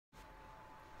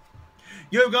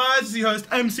Yo guys, it's your host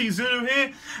MC Zulu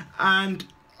here, and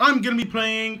I'm going to be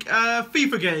playing a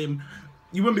FIFA game.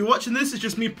 You won't be watching this, it's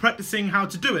just me practicing how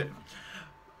to do it.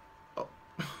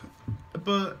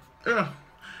 But,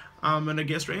 I'm going to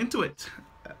get straight into it.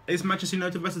 It's Manchester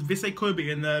United versus Fifa Kobe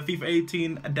in the FIFA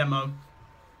 18 demo.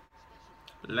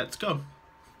 Let's go.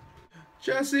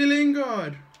 Jesse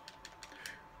Lingard.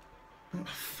 Oh,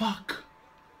 fuck.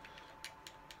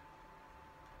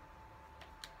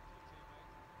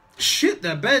 Shit,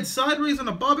 they're bed sideways on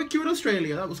a barbecue in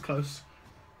Australia. That was close.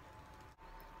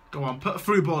 Go on, put a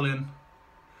through ball in.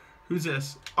 Who's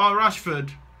this? Oh, Rashford.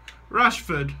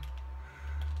 Rashford.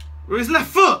 With his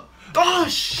left foot. Oh,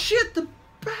 shit, the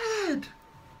bed.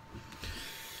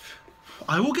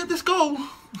 I will get this goal.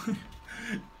 If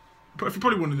you're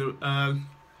probably wondering,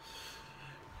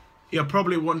 you're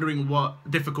probably wondering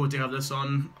what difficulty I have this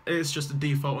on. It's just a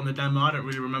default on the demo. I don't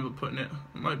really remember putting it.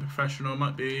 It might be professional, it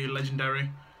might be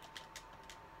legendary.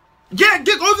 Yeah,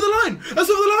 get over the line! That's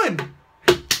over the line!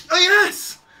 Oh,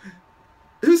 yes!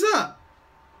 Who's that?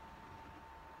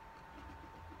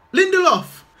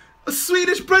 Lindelof! A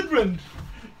Swedish brethren!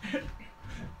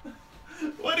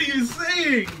 What are you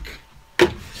saying?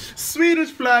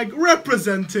 Swedish flag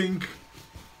representing.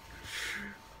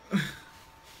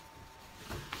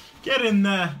 Get in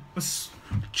there.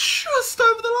 Just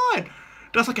over the line.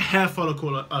 That's like a hair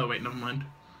follicle. Oh, wait, never mind.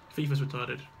 FIFA's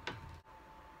retarded.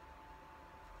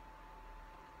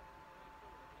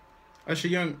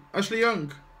 Ashley Young. Ashley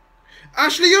Young.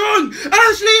 Ashley Young!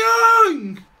 Ashley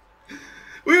Young!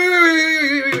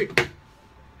 Wait.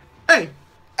 Hey!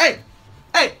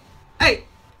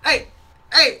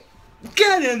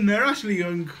 Get in there, Ashley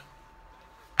Young.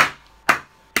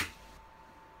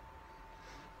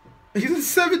 He's a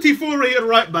 74 rated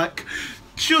right back.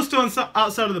 Just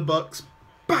outside of the box.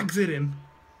 Bags it in.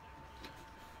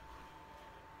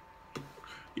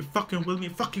 You're fucking with me,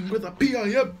 fucking with a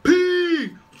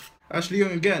PIMP! Ashley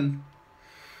Young again.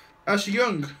 Ashley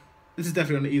Young. This is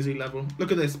definitely on the easy level.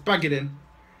 Look at this. Bag it in.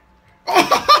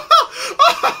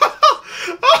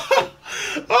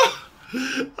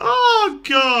 Oh,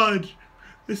 God.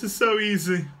 This is so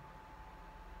easy.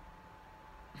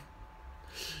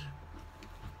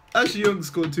 Ashley Young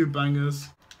scored 2 bangers.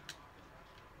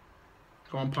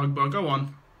 Go on, Pogba. Go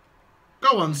on.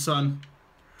 Go on, son.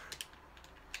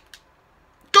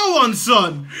 Go on,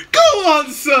 son. Go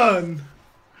on, son.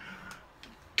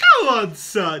 Go on,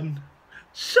 son.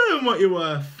 Show him what you're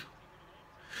worth.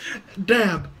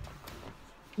 Dab.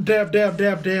 Dab.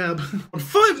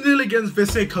 5-0 against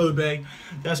Fifa Kobe.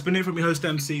 That's been it from your host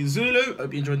MC Zulu.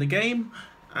 Hope you enjoyed the game.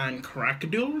 And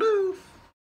crack-a-doodle-doo.